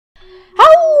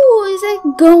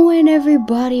it going,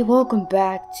 everybody? Welcome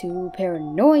back to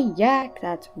Paranoiac.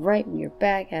 That's right, we are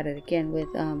back at it again with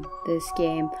this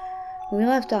game. When we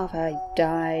left off, I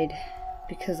died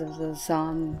because of the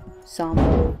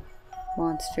zombie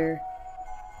monster,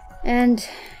 and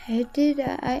it did.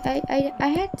 I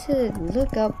had to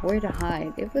look up where to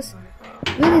hide. It was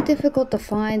really difficult to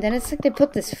find, and it's like they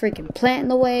put this freaking plant in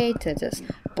the way to just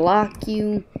block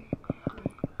you.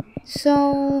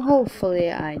 So hopefully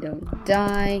I don't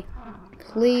die.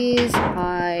 Please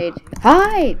hide.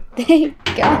 Hide! Thank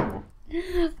God!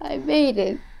 I made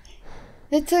it.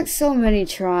 It took so many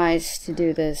tries to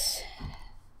do this.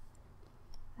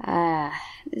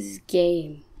 This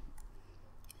game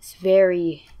is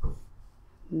very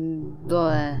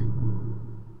blah.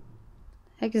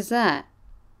 Heck is that?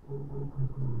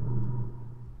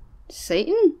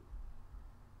 Satan?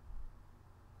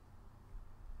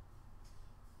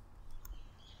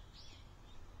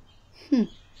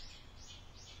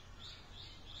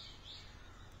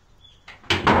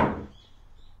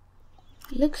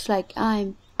 Looks like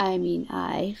I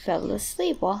fell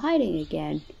asleep while hiding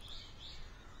again.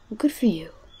 Well, good for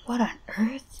you. What on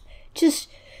earth? Just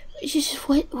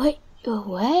what?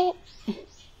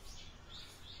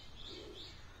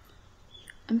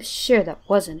 I'm sure that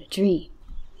wasn't a dream,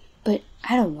 but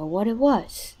I don't know what it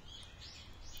was.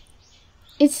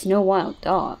 It's no wild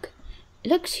dog.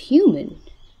 It looks human,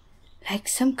 like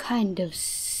some kind of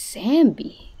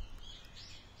zombie.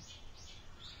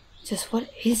 Just what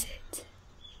is it?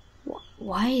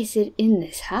 Why is it in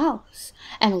this house?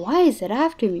 And why is it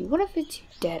after me? What if it's your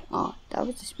dead aunt? That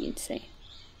would just be insane.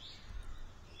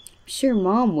 I'm sure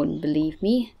Mom wouldn't believe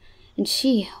me, and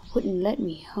she wouldn't let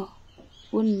me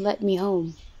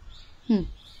home.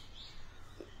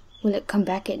 Will it come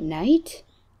back at night?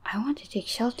 I want to take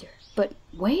shelter, but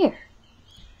where?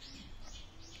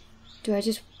 Do I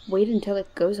just wait until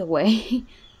it goes away?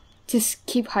 Just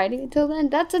keep hiding until then?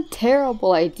 That's a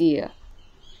terrible idea.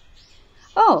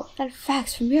 Oh, that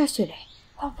fax from yesterday.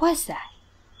 What was that?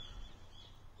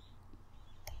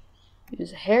 It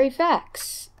was a hairy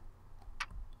fax.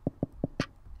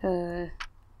 Huh?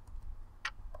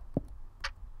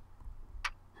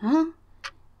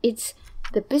 It's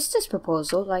the business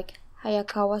proposal, like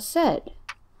Hayakawa said.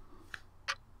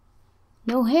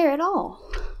 No hair at all.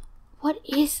 What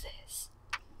is this?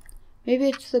 Maybe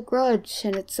it's the grudge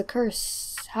and it's a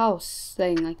curse house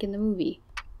thing, like in the movie.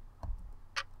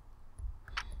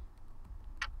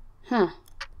 Huh.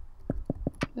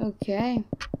 Okay.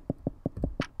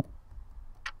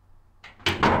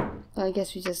 Well, I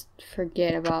guess we just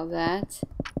forget about that.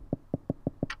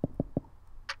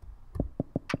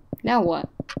 Now what?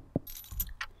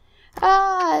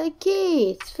 Ah, the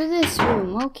key! It's for this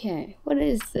room. Okay. What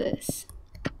is this?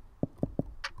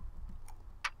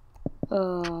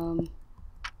 There's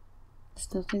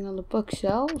nothing on the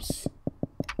bookshelves.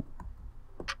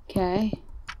 Okay.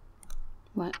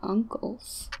 My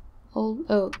uncle's.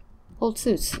 Old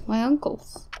suits. My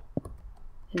uncle's.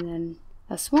 And then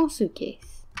a small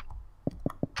suitcase.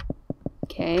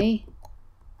 Okay.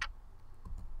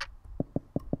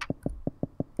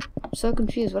 I'm so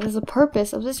confused. What is the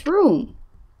purpose of this room?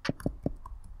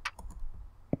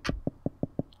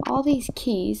 All these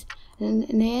keys, and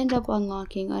they end up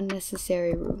unlocking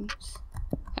unnecessary rooms.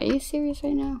 Are you serious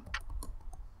right now?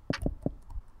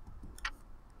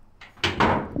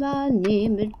 My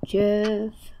name is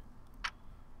Jeff.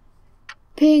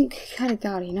 Pink, kinda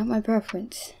gaudy, not my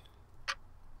preference.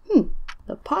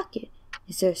 The pocket.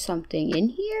 Is there something in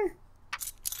here?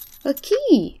 A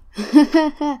key!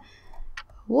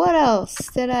 What else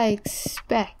did I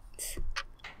expect?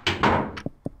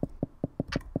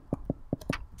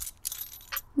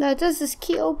 Now, does this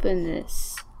key open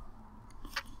this?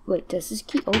 Wait, does this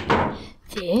key open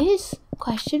this?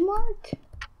 Question mark?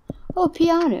 Oh,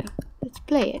 piano. Let's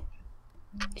play it.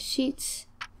 Sheets,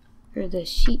 or the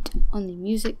sheet on the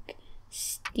music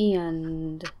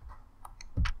stand.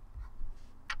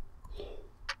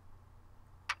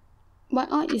 My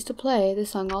aunt used to play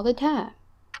this song all the time.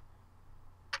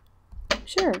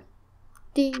 Sure.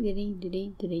 Ding, ding, ding,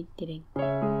 ding, ding, ding.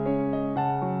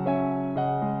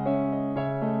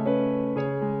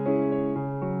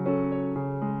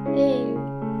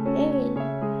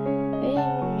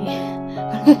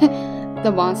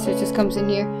 The monster just comes in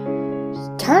here.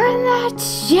 Turn that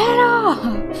shit off!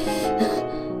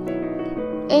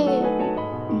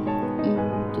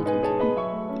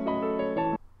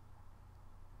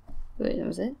 Wait, that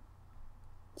was it?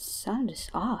 The sound is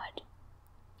odd.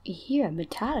 You hear a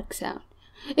metallic sound.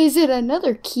 Is it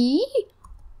another key?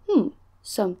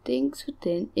 Something's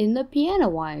in the piano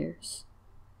wires.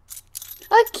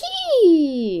 A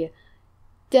key!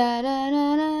 Da da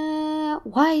da da.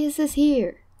 Why is this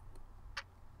here? I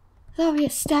thought we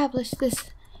established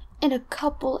this in a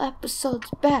couple episodes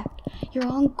back. Your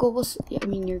uncle was,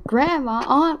 your grandma,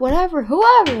 aunt, whatever,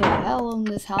 whoever the hell in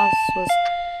this house was.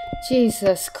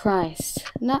 Jesus Christ.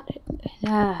 Not.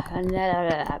 I'm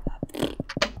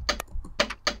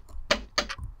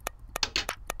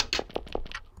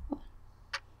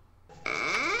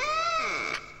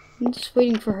just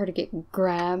waiting for her to get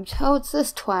grabbed. Oh, it's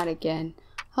this twat again.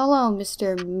 Hello,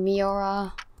 Mr.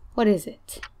 Miura. What is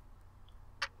it?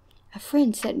 A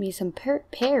friend sent me some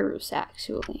pears,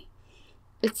 actually.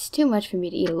 It's too much for me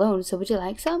to eat alone, so would you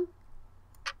like some?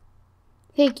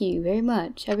 Thank you very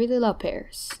much. I really love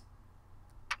pears.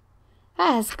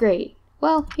 Ah, that's great.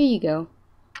 Well, here you go.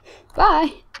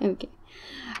 Bye. Okay.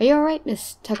 Are you alright,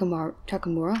 Miss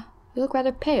Takamura? You look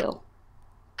rather pale.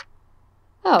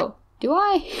 Oh, do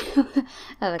I?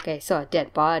 Like I saw a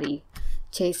dead body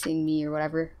chasing me or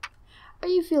whatever. Are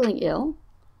you feeling ill?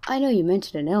 I know you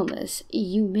mentioned an illness.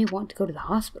 You may want to go to the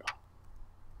hospital.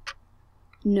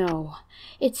 No,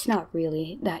 it's not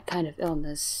really that kind of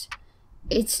illness.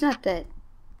 It's not that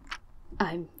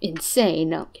I'm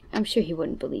insane. No, I'm sure he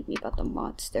wouldn't believe me about the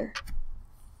monster.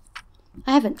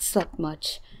 I haven't slept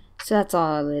much, so that's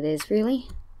all it is, really.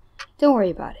 Don't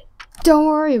worry about it. Don't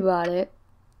worry about it.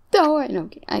 Don't worry. No,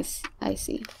 okay, I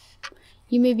see.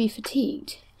 You may be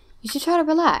fatigued. You should try to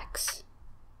relax.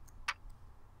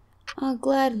 I'll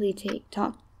gladly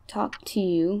talk to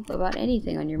you about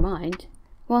anything on your mind.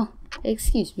 Well,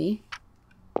 excuse me.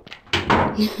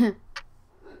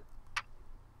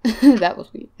 That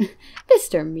was weird.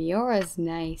 Mr. Miura's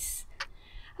nice.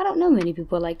 I don't know many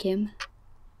people like him.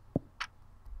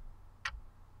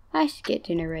 I should get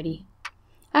dinner ready.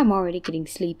 I'm already getting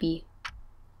sleepy.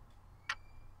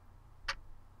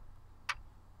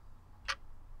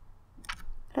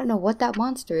 I don't know what that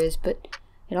monster is, but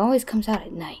it always comes out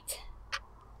at night.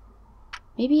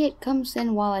 Maybe it comes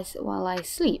in while I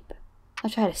sleep. I'll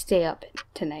try to stay up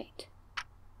tonight.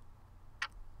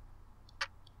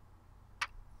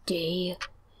 Day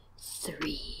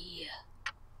 3.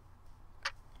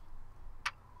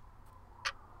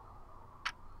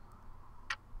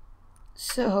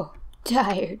 So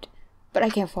tired, but I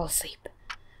can't fall asleep.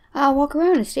 I'll walk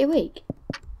around and stay awake.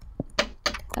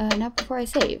 Not before I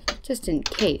save, just in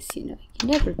case, you know. You can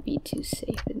never be too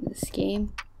safe in this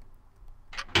game.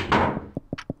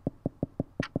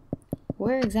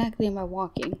 Where exactly am I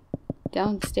walking?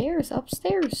 Downstairs?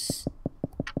 Upstairs?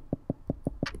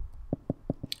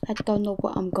 I don't know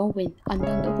where I'm going. I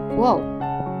don't know. Whoa.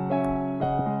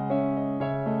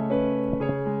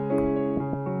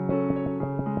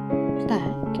 What the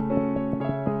heck?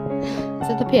 Is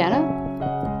that the piano?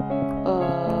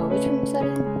 Which room is that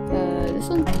in? This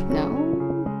one? No.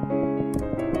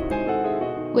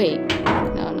 Wait.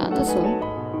 No, not this one.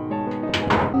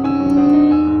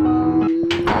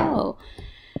 No.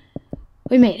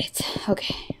 We made it.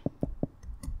 Okay.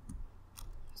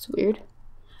 It's weird.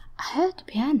 I heard the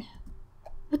piano.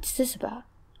 What's this about?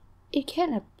 It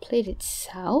can't have played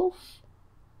itself?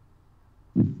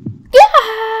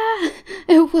 Ah!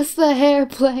 It was the hair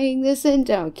playing this in.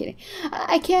 No, I'm kidding.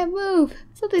 I can't move.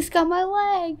 Something's got my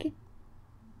leg.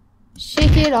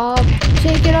 Shake it off.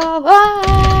 Shake it off.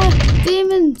 Ah!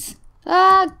 Demons.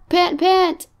 Ah!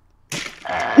 Pant.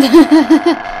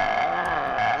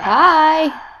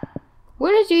 Hi.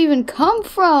 Where did you even come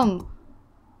from?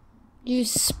 You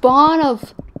spawn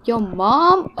of your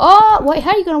mom? Oh, wait,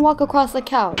 how are you gonna walk across the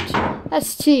couch?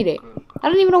 That's cheating. I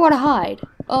don't even know where to hide.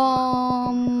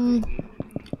 Oh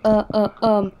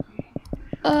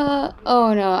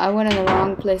no, I went in the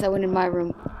wrong place. I went in my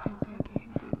room.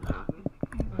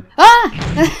 Ah!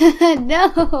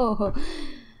 No!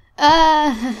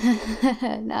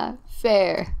 Not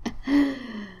fair.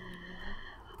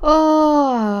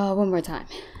 Oh, one more time.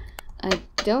 I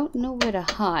don't know where to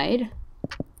hide.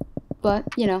 But,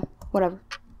 you know, whatever.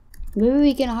 Maybe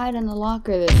we can hide in the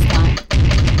locker this time.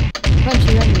 Punch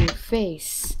you right in your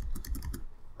face.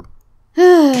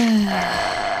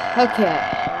 Okay.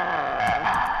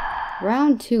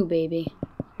 Round 2, baby.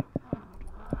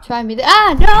 Try me.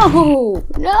 Ah, no!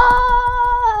 No!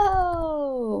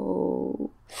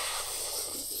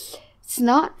 It's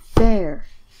not fair.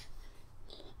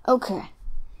 Okay.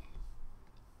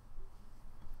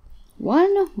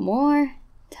 One more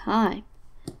time.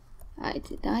 I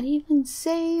did not even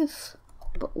save,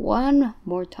 but one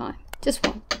more time. Just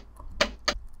one.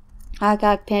 I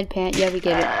got pant. Yeah, we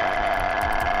get it.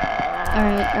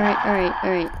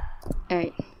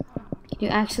 Alright. You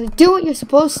actually do what you're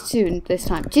supposed to this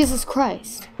time. Jesus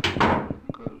Christ.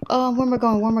 Where am I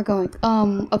going?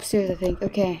 Upstairs, I think.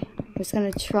 Okay. I'm just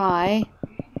gonna try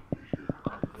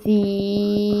the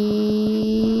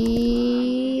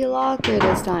locker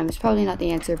this time. It's probably not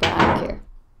the answer, but I don't care.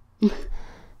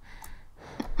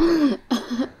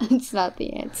 It's not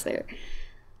the answer.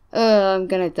 I'm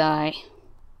gonna die.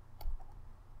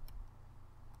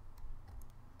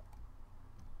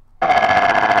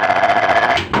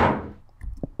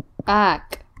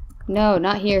 Ack. No,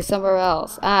 not here, somewhere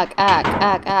else. Ack,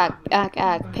 pant.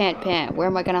 Where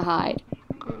am I gonna hide?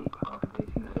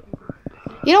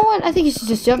 You know what? I think you should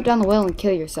just jump down the well and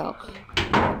kill yourself.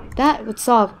 That would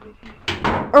solve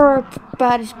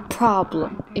everybody's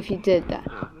problem if you did that.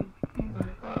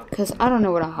 Because I don't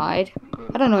know where to hide.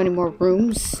 I don't know any more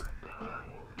rooms.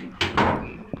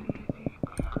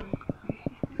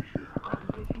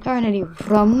 There aren't any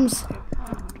rooms.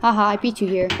 Haha, I beat you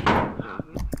here.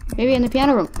 Maybe in the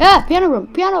piano room. Ah, piano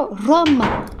room.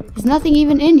 There's nothing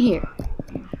even in here.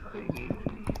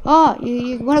 Oh,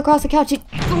 you went across the couch.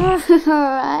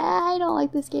 I don't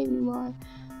like this game anymore.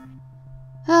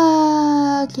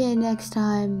 Okay, next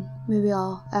time, maybe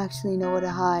I'll actually know where to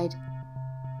hide.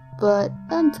 But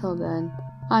until then,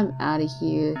 I'm out of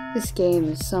here. This game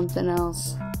is something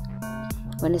else.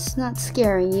 When it's not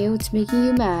scaring you, it's making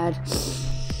you mad.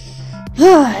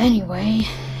 Anyway,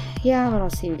 yeah, but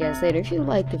I'll see you guys later. If you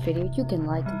liked the video, you can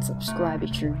like and subscribe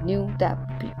if you're new. That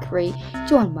would be great.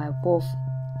 Join my wolf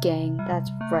gang, that's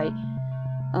right.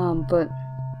 But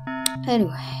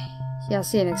anyway, yeah, I'll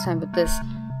see you next time with this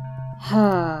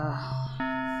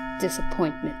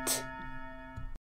disappointment.